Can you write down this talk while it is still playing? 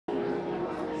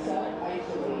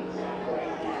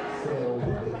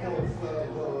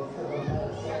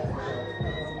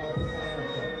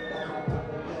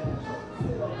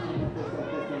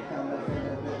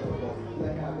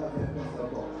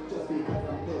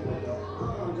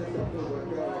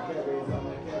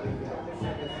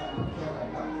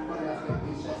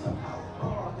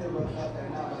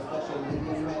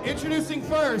Introducing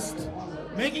first,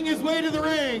 making his way to the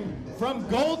ring from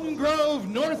Golden Grove,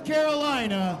 North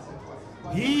Carolina,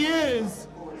 he is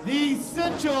the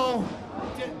essential...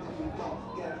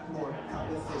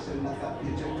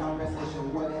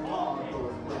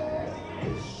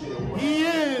 He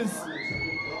is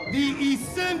the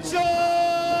essential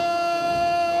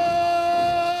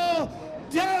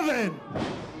Devin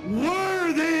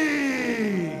Worthy.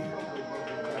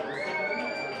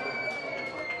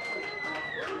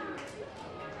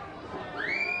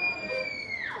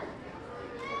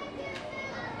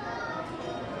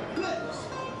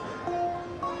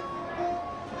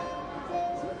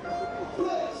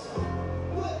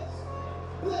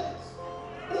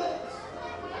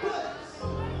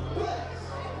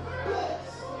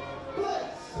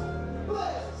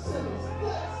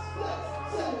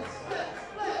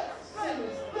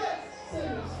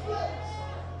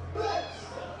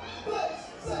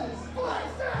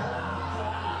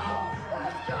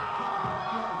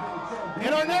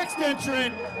 And our next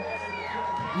entrant,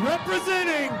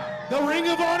 representing the Ring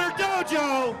of Honor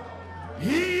Dojo,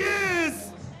 he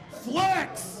is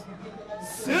Flex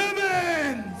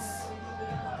Simmons.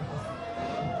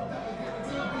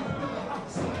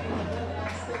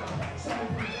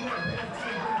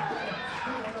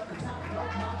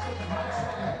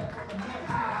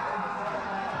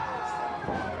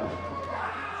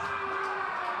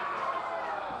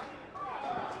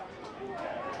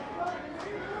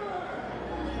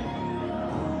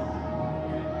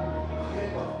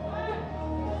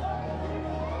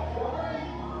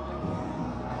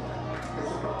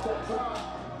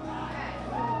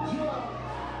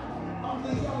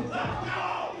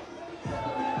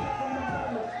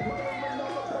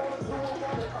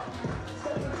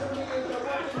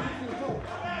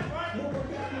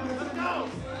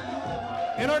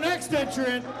 And our next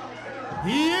entrant,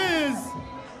 he is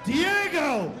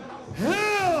Diego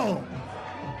Hill.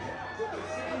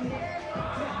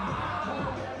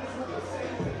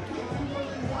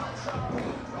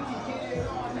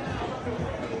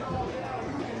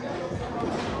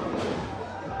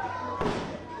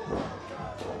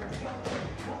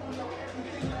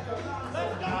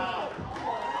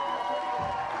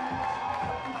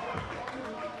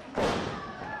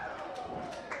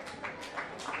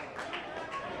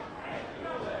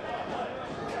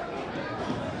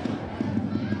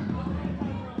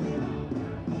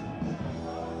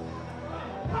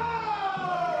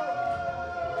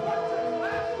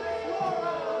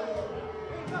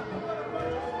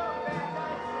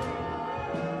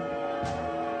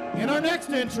 And our next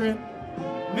entrant,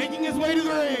 making his way to the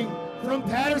ring from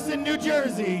Patterson, New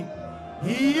Jersey,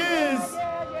 he is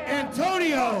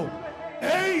Antonio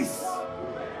Ace.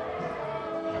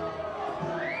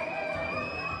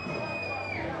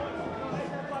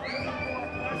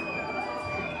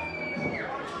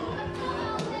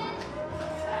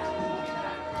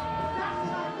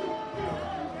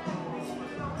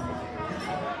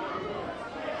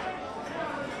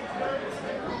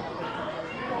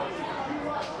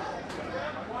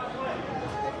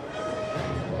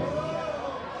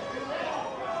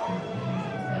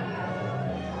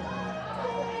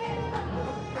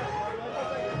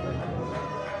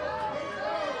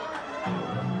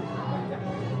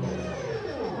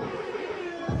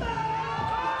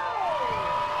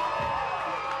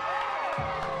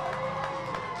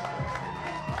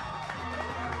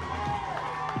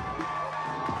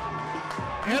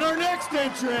 And our next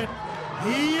entrant,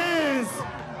 he is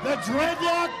the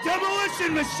Dreadlock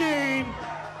Demolition Machine,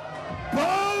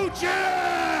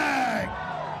 Bojack!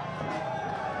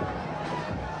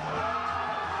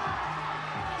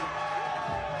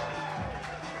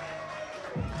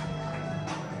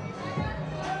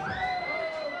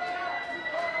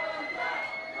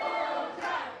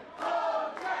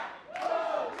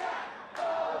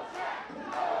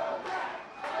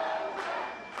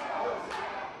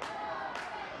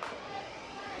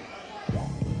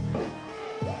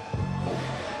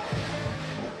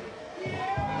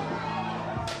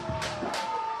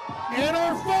 And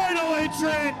our final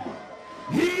entrant,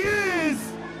 he is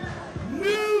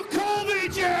new Colby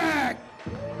Jack.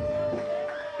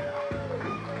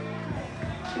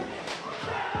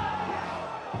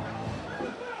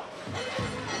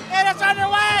 And it's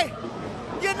underway.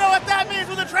 You know what that means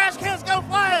when the trash cans go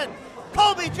flying.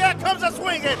 Colby Jack comes a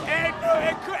swinging.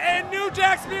 And New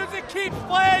Jack's music keeps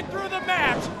playing through the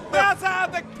match. That's how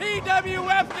the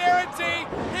PWF guarantee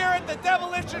here at the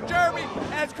Demolition Derby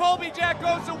as Colby Jack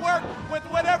goes to work with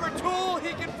whatever tool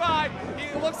he can find.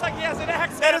 He looks like he has an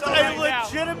axe handle That is a right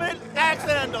legitimate axe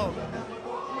handle.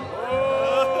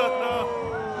 Oh.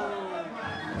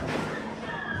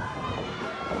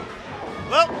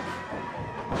 Well,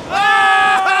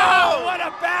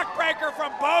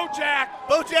 from Bojack.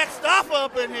 Bojack Staffa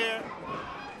up in here.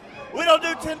 We don't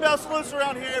do 10-bell salutes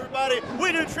around here, everybody.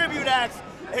 We do tribute acts.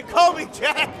 And Colby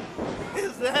Jack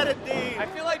is that indeed. I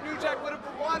feel like New Jack would have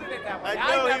wanted it that way.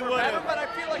 I know I he never would met have. him, but I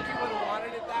feel like he would have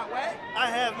wanted it that way.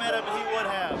 I have met him, and he would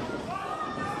have.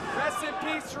 Rest in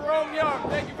peace, Jerome Young.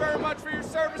 Thank you very much for your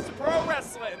service to pro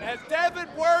wrestling. As Devin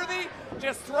Worthy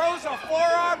just throws a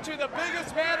forearm to the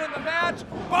biggest man in the match,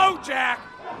 Bojack.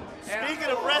 Speaking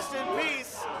of rest in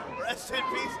peace,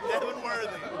 Devin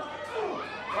Worthy.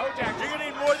 Bojack, you're gonna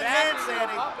need more than hand backing him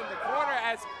sanding. up in the corner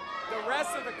as the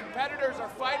rest of the competitors are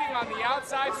fighting on the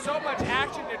outside. So much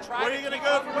action to try. Where are you gonna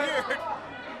go from here?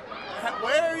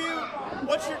 Where are you?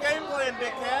 What's your game plan,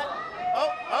 Big Cat?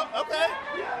 Oh, okay.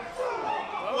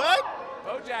 What?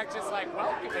 Bojack just like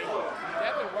welcoming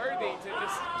Devin Worthy to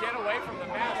just get away from the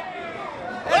match.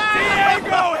 And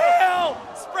Diego Hill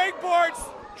springboards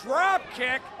drop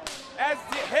kick as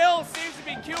Hill seems to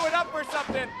be queuing up for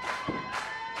something.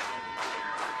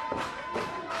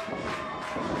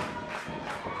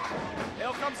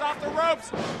 Hill comes off the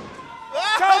ropes.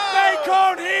 Tope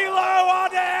con hilo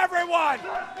onto everyone.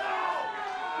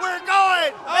 We're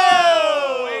going.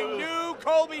 Oh, a new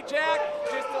Colby Jack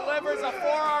just delivers a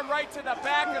forearm right to the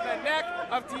back of the neck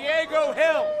of Diego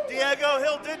Hill. Diego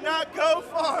Hill did not go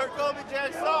far. Colby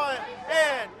Jack saw it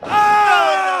and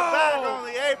back on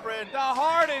the apron. The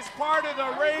hardest part of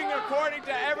the ring, according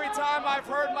to every time I've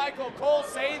heard Michael Cole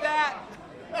say that.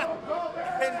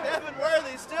 And Devin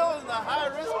Worthy still in the high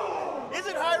risk.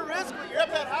 Isn't high risk when you're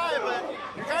up that high, but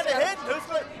you're kind of hidden.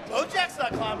 Bojack's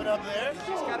not climbing up there.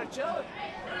 He's got to chill.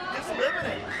 Just living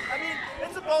it. I mean,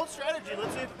 it's a bold strategy.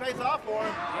 Let's see if it pays off for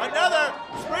him. Another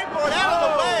springboard out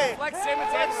of the way. Flex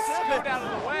Simmons had to scoot out of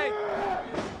the way.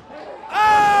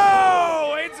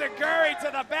 Oh, Enziguri to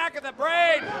the back of the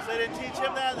brain. Because they didn't teach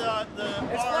him that. The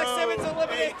Is Flex Simmons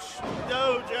eliminated?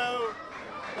 Dojo.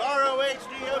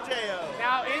 R-O-H-D-O-J-O.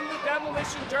 Now in the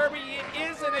Demolition Derby, it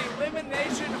is an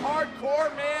elimination hardcore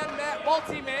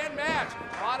multi-man match.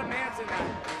 A lot of mans in that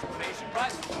elimination,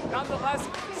 but nonetheless,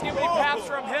 skibbity paps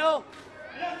from Hill.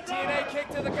 TNA kick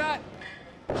to the gut.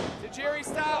 Tajiri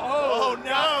style. Oh no!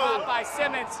 Got caught by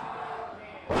Simmons.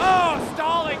 Oh,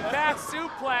 stalling back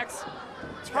suplex.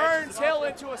 Turns Hill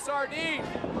into a sardine.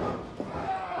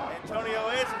 Antonio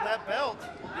Ace with that belt.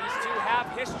 These two have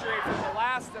history from the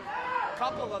last of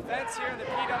couple events here in the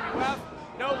PWF.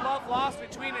 No love lost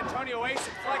between Antonio Ace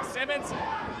and Flex Simmons,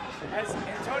 as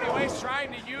Antonio Ace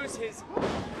trying to use his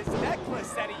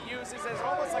necklace that he uses as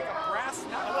almost like a brass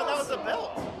knuckle. I thought that was a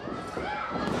belt. Now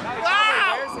he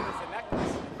probably wears it as a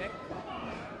necklace, I think.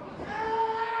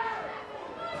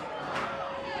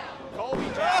 Colby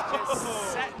Jack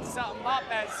just setting something up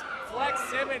as Flex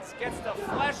Simmons gets the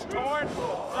flesh torn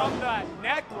from the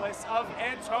necklace of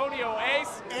Antonio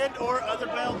Ace. And or other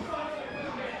belt.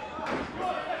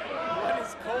 What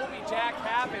does Colby Jack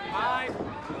have in mind?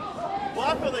 Well,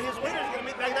 I feel that his winner's going to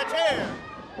meet back in that chair.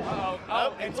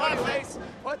 Oh, Antonio Ace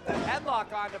put the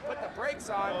headlock on to put the brakes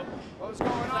on. What was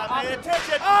going on? Not paying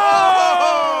attention.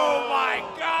 Oh my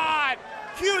God!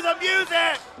 Cue the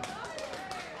music!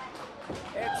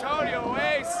 Antonio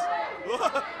Ace.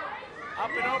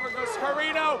 Up and over goes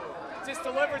Corino. Just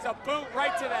delivers a boot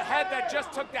right to the head that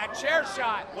just took that chair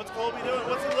shot. What's Colby doing?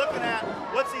 What's he looking at?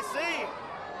 What's he seeing?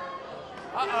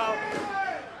 Uh-oh.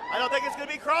 I don't think it's going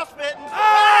to be crossfitting.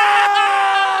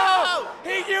 Oh!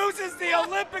 He uses the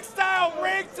Olympic-style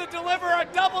ring to deliver a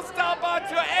double stomp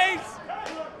onto Ace.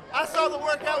 I saw the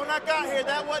workout when I got here.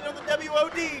 That wasn't on the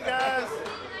WOD, guys.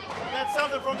 That's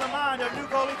something from the mind of new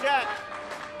Colby Jack.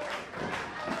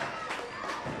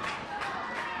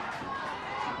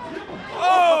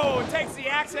 Oh, takes the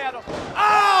axe handle. Oh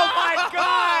my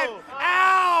God!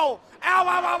 Ow! Ow, ow, ow,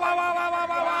 ow, ow, ow, ow,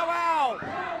 ow, ow.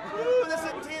 Ooh, this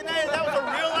isn't TNA. That was a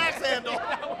real axe handle.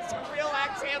 That was a real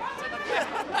axe handle to the back.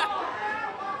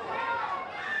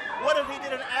 What if he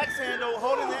did an axe handle,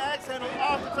 holding the axe handle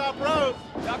off the top rope?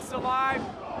 Ducks the line.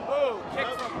 Ooh, kick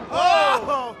from.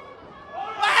 Oh!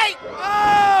 Wait!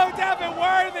 Oh, Devin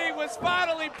Worthy was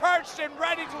finally perched and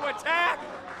ready to attack.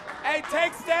 And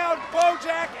takes down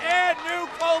Bojack and new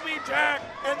Colby Jack.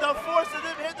 And the force of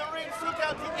them hit the ring took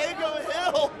out Diego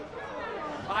Hill.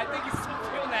 I think he's still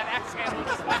feeling that axe handle,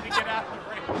 just wanting to get out of the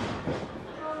ring.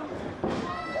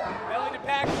 Belly to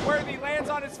back, Worthy lands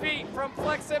on his feet from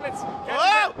Flex Simmons.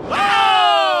 Whoa!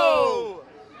 Whoa!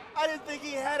 I didn't think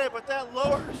he had it, but that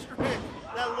lower strength,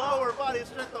 that lower body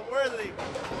strength of Worthy,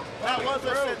 that was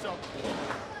essential.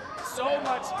 So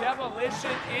much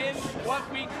demolition in what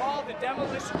we call the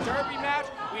Demolition Derby match.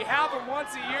 We have them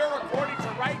once a year, according to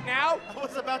right now. I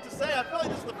was about to say, I feel like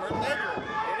this is the first annual.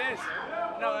 It is.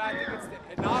 No, I think it's the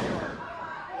inaugural.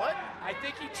 What? I I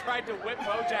think he tried to whip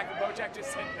Bojack, and Bojack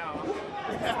just said no.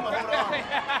 Yeah, hold on.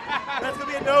 That's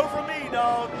going to be a no from me,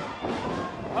 dog.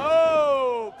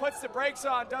 Oh, puts the brakes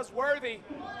on, does Worthy.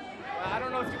 I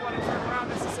don't know if you want to turn around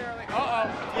necessarily.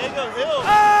 Uh-oh. Diego Hill.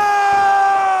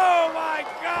 Oh, my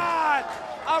God.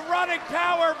 A running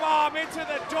power bomb into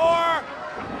the door.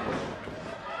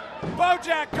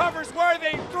 Bojack covers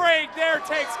Worthy. 3. There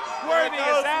takes Worthy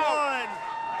is out. 1.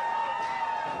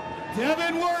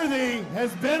 Devin Worthy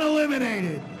has been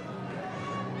eliminated.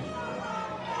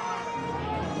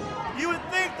 You would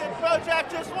think that Bojack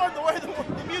just won the way the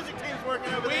music team's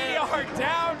working over there. We are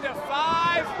down to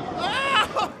 5.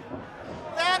 Oh!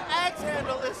 That axe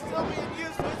handle is still being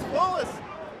used to its fullest.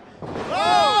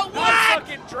 Oh, what? Nice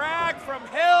looking drag from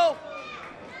Hill.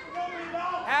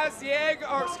 Has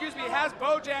has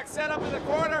Bojack set up in the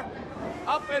corner.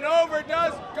 Up and over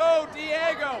does go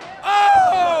Diego.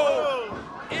 Oh!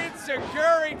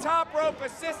 Insecurity top rope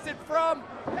assisted from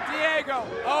Diego.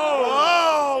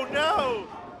 Oh! Oh, no!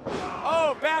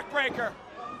 Oh, backbreaker.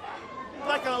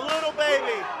 Like a little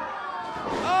baby.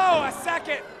 Oh, a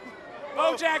second.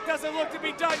 Bojack doesn't look to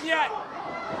be done yet.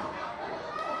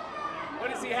 What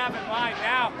does he have in mind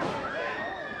now?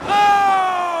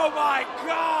 Oh my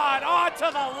God, onto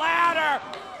the ladder.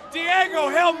 Diego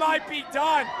Hill might be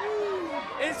done.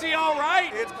 Is he all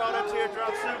right? It's called a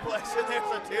teardrop suplex, and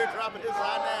there's a teardrop in his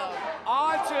eye now.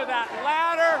 Onto that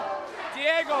ladder.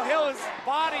 Diego Hill's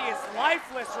body is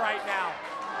lifeless right now.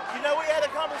 You know, we had a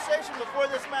conversation before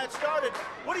this match started.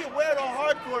 What do you wear to a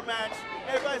hardcore match?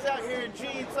 Everybody's out here in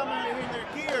jeans, some out here in their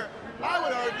gear. I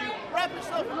would argue, wrap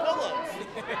yourself in pillows.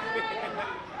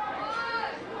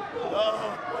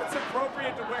 Oh. What's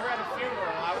appropriate to wear at a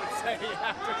funeral, I would say,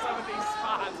 after some of these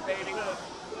spots, baby.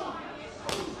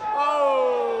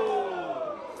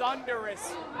 Oh!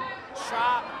 Thunderous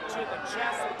chop to the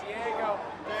chest of Diego.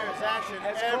 There's action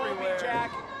As everywhere. Colby,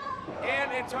 Jack,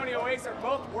 and Antonio Ace are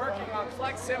both working on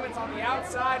Flex Simmons on the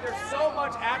outside. There's so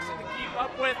much action to keep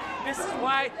up with. This is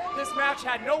why this match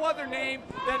had no other name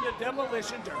than the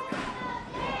Demolition Derby.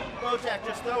 Bojack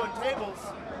just throwing tables.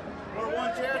 We're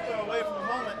one chair throw away from the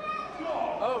moment.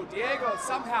 Oh, Diego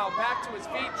somehow back to his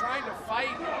feet, trying to fight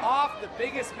off the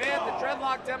biggest man, the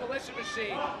Dreadlock Demolition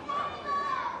Machine.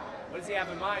 What does he have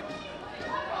in mind?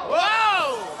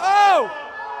 Whoa! Oh!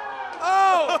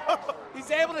 Oh! He's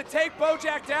able to take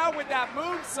Bojack down with that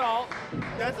moonsault.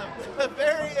 That's a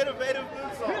very innovative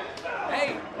moonsault.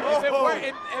 Hey, if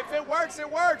it works, it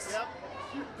works. Yep.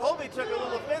 Colby took a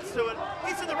little offense to it.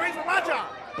 He's in the ring for my job.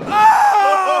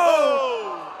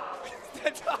 Oh!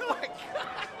 Oh my God.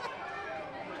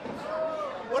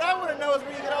 What I want to know is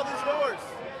where you get all these doors.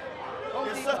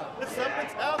 Is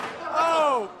someone's house?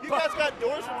 Oh! You guys got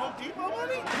doors from Home Depot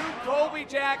money? Colby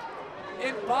Jack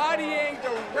embodying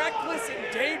the reckless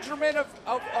endangerment of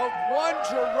one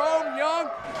Jerome Young,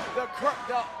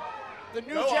 the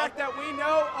new Jack that we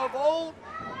know of old.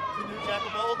 The new Jack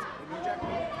of old. The new Jack of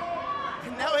old.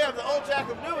 And now we have the old Jack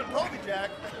of new and Colby Jack.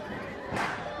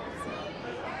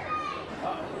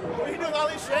 What are you doing with all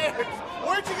these chairs?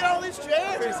 Where'd you get all these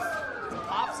chairs? Just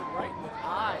pops him right in the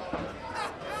eye.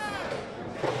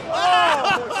 Oh!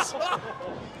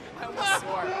 I almost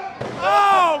swore.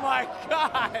 Oh my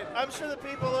God! I'm sure the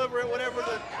people over at whatever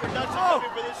the production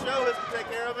company for this show is to take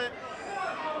care of it.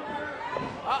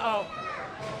 Uh-oh.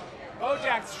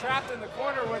 Bojack's trapped in the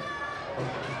corner with...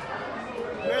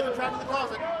 Where's the trap in the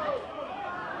closet?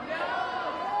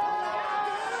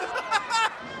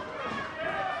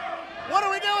 What are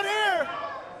we doing here?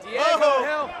 Diego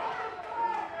Hill.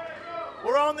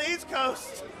 We're on the East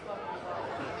Coast.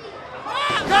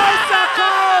 Coast to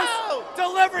coast!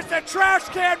 Delivers the trash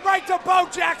can right to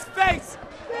Bojack's face.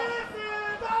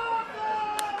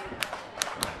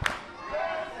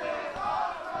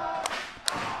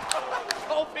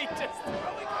 Colby just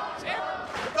throwing a chair.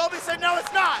 Colby said, no,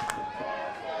 it's not.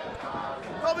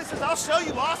 Colby says, I'll show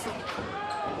you awesome.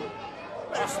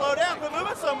 Better slow down, quit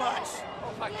moving so much.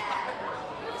 Oh my God.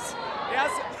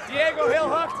 Yes, Diego Hill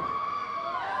hooked.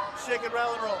 Shake and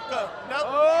rattle and roll. Go. Nope.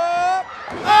 Oh!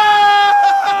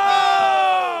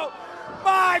 Oh!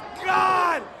 My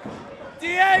God!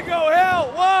 Diego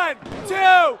Hill, 1,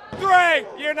 2, 3.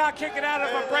 You're not kicking out of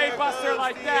a brain buster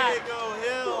like that. Diego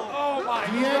Hill. Oh my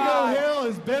God. Diego Hill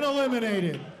has been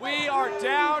eliminated. We are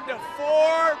down to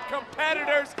 4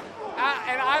 competitors,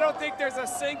 and I don't think there's a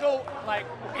single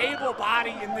able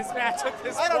body in this match at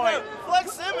this point. I don't know.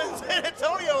 Flex Simmons and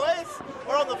Antonio Ace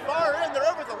are on the far end. They're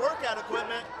over at the workout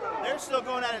equipment. They're still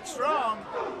going at it strong.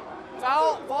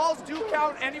 Falls do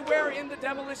count anywhere in the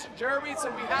Demolition Derby, so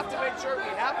we have to make sure we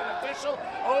have an official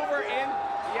over in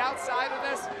the outside of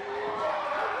this.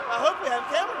 I hope we have a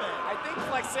cameraman. I think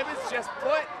Flex Simmons just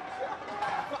put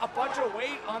a bunch of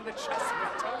weight on the chest of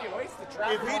Antonio Ace to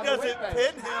trap If him he on the weight doesn't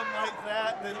bench. pin him like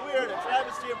that, then we are in a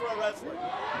travesty of pro wrestling.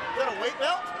 Is that a weight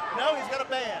belt? No, he's got a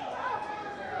band.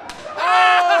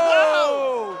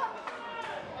 Oh!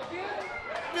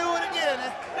 Do it again.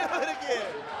 Do it again.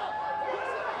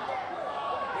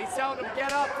 He's telling him,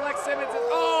 get up, Flex Simmons.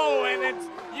 Oh, and then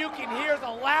you can hear the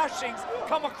lashings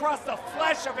come across the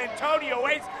flesh of Antonio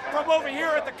Ace from over here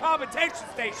at the commentation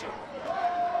station.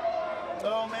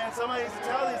 Oh man, somebody needs to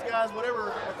tell these guys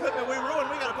whatever equipment we ruin,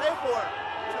 we gotta pay for it.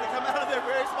 It's gonna come out of their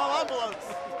very small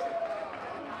envelopes.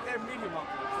 They're medium envelopes.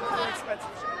 They're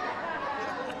expensive shit.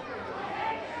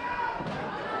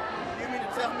 You mean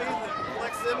to tell me that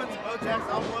Flex Simmons and Bojack's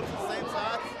envelopes are the same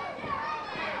size?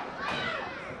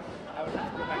 I would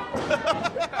have to go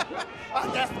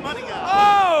back. That's the money guy.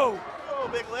 Oh! Oh,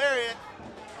 big lariat.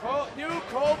 New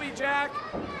Colby Jack.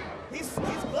 He's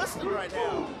glistening right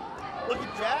now.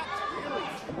 Looking jacked. Really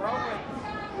throwing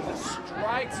the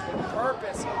strikes with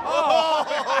purpose.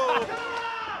 Oh!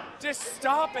 Just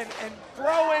stomping and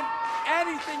throwing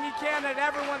anything he can at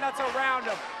everyone that's around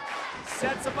him.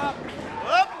 Sets him up.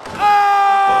 Up.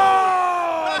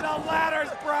 Oh! The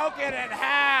ladder's broken in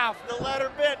half. The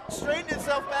ladder bent, straightened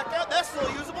itself back out. That's still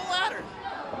a usable ladder.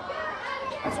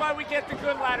 That's why we get the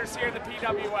good ladders here in the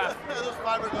PWF. Those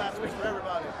fiberglass ones for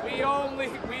everybody. We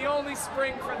only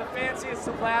spring for the fanciest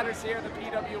of ladders here in the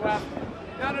PWF.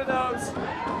 None of those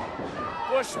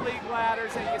Bush League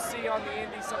ladders that you see on the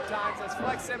indies sometimes. As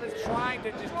Flex Simmons trying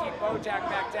to just keep Bojack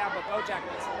back down, but Bojack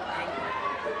is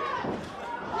angry.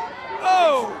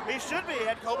 Oh! He should be. He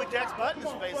had Colby Jack's butt in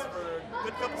his face for a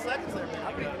good couple seconds there, man.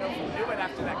 I don't even know if he knew it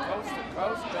after that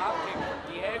coast-to-coast dropkick from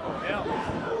Diego Hill.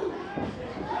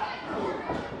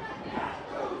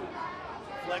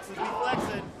 Flexes be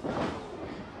flexing.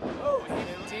 Oh, he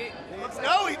did.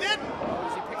 No, he didn't. Oh,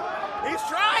 is he picking up? He's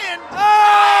trying.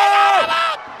 Oh!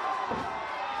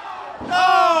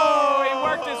 Oh, he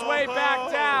worked his way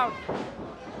back down.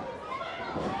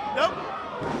 Nope.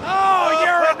 Oh,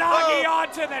 Uranagi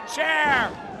onto the chair.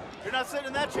 You're not sitting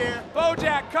in that chair.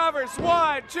 Bojack covers.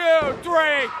 1, 2,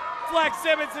 3. Flex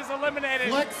Simmons is eliminated.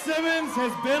 Flex Simmons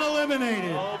has been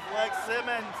eliminated. Oh, Flex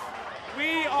Simmons.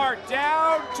 We are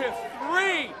down to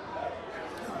 3.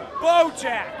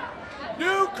 Bojack,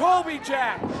 new Colby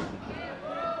Jack,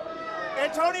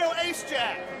 Antonio Ace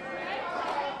Jack.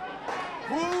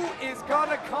 who is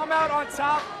gonna come out on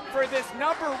top for this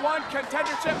 #1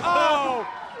 contendership? Oh,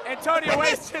 Antonio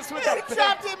Ace just with He a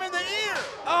chopped him in the ear.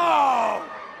 Oh!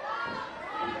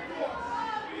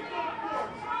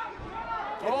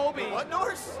 Colby What,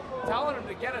 Norse? telling him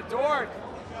to get adored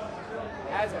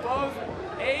as both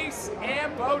Ace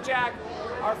and Bojack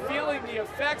are feeling the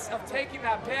effects of taking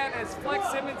that pin as Flex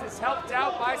Simmons is helped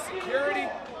out by security.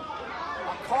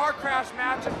 A car crash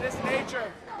match of this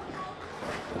nature.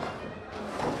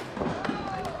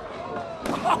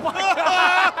 Oh my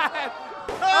God!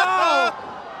 Oh!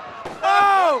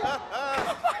 Oh!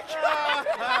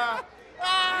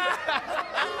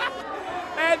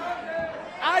 And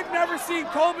I've never seen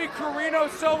Colby Corino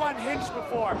so unhinged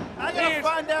before. I gotta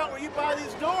find out where you buy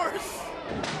these doors.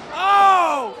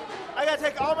 Oh! I gotta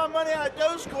take all my money out of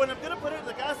Dogecoin. I'm gonna put it in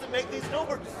the guys that make these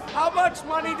doors. How much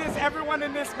money does everyone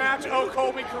in this match owe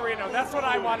Colby Corino? That's what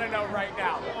I want to know right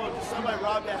now. Oh, somebody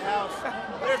robbed a house.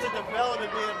 There's a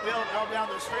development being built all down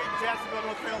the street in Jacksonville,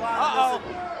 North Carolina.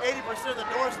 Listen, 80% of the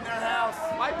doors in their house.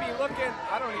 Might be looking,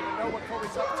 I don't even know what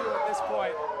Colby's up to at this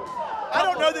point. I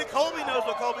don't know that Colby knows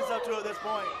what Colby's up to at this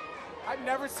point. I've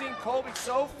never seen Colby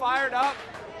so fired up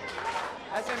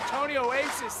as Antonio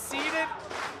Ace is seated.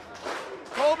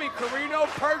 Colby Corino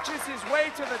perches his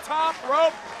way to the top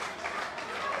rope.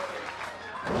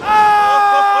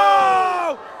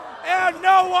 Oh! And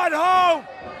no one home.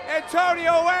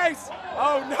 Antonio Ace.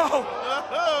 Oh no.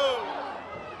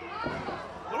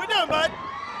 What are we doing, bud?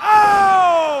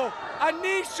 Oh! A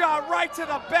knee shot right to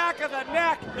the back of the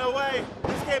neck. No way.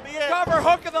 This can't be it. Cover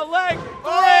hook of the leg. 3.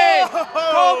 Oh!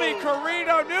 Colby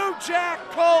Corino, new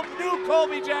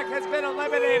Colby Jack has been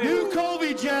eliminated. New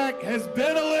Colby Jack has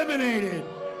been eliminated.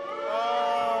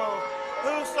 Oh,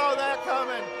 who saw that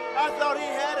coming? I thought he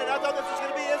had it. I thought this was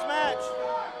going to be his match.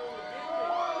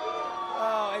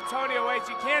 Oh, Antonio Ace,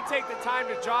 you can't take the time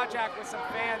to jaw jack with some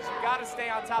fans. You got to stay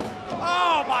on top.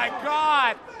 Oh my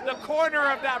God! The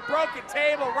corner of that broken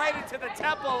table right into the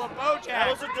temple of Bojack. That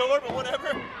was a door, but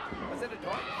whatever. Was it a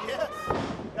door? Yes.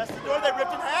 That's the door they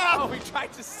ripped in half. Oh, he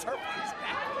tried to circle his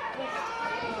back.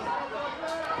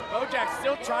 Bojack's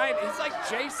still trying. He's like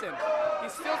Jason.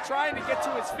 He's still trying to get to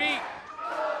his feet.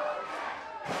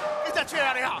 Get that chair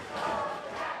out of here.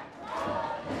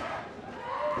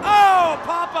 Oh,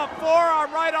 pop-up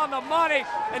forearm right on the money.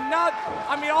 And not,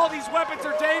 I mean, all these weapons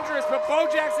are dangerous, but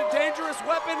Bojack's a dangerous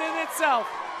weapon in itself.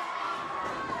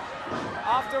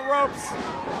 Off the ropes.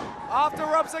 Off the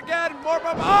ropes again. More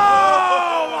pop.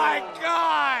 Oh, my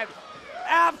God.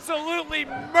 Absolutely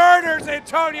murders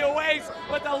Antonio Ace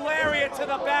with a lariat to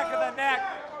the back of the neck.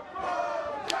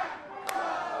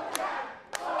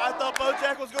 I thought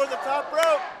Bojack was going to the top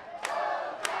rope.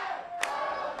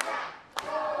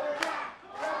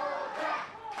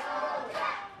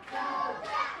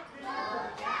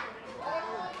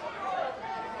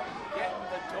 Getting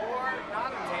the door,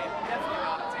 not a table, definitely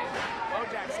not a table.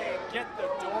 Bojack saying, get the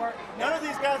door. None of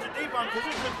these guys are deep on because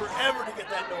it took forever to get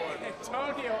that door.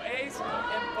 Antonio Ace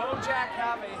and Bojack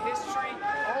have a history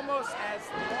almost as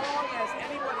long as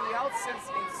anybody else since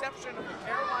the inception of the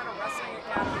Carolina Wrestling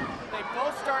Academy. They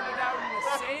both started out in the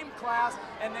same class,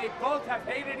 and they both have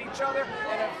hated each other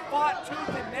and have fought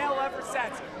tooth and nail ever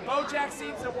since. Bojack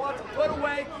seems to want to put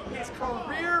away his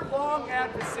career-long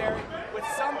adversary with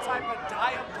some type of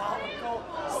diabolical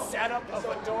setup of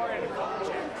a door and a couple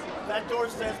chairs. That door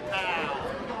says pow.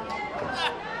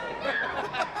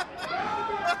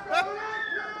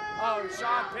 Oh,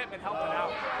 Sean Pittman helping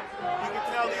out. You can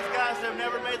tell these guys have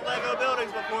never made Lego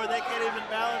buildings before. They can't even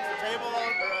balance a table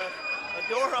on, or a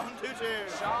door on two chairs.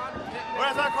 Sean Pittman. Or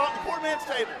as I call it, the poor man's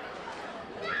table.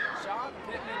 Sean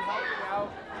Pittman helping out.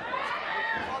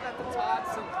 We call that the Todd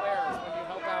Sinclairs when you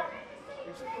help out.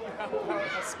 You help out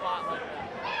a spot like that.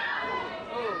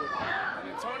 Ooh, and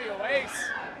Antonio Ace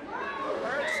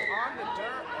perched on the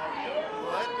dirt.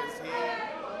 What is he?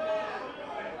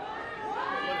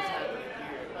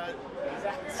 What is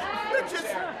happening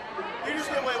here? You're just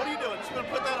gonna wait. What are you doing? Just gonna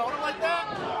put that on him like that?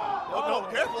 Oh, no,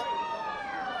 careful.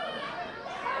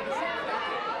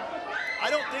 I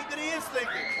don't think that he is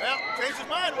thinking. Well, changed his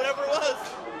mind, whatever it was.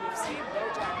 We've seen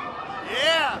Bojack.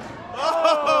 Yeah.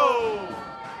 Oh.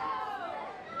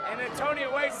 And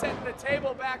Antonio Ace setting the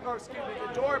table back, or excuse me,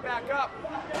 the door back up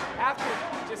after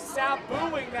just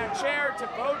sabooing that chair to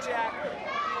Bojack.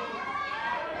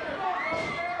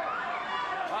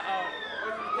 Uh-oh.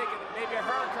 What are you thinking? Maybe a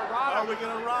hurricanrana. Are we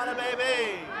gonna run a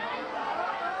baby?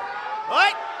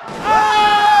 What? Oh!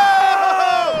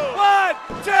 1,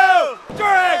 2, 3!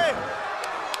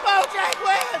 Bojack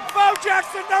wins!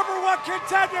 Bojack's the #1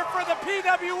 contender for the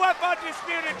PWF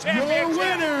Undisputed Championship. Your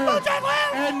winner Bojack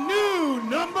wins! and new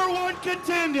 #1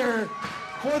 contender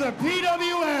for the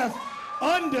PWF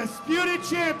Undisputed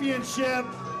Championship,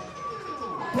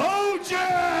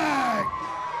 Bojack!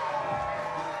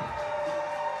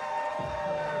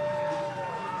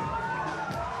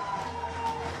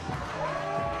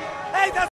 Hey, that's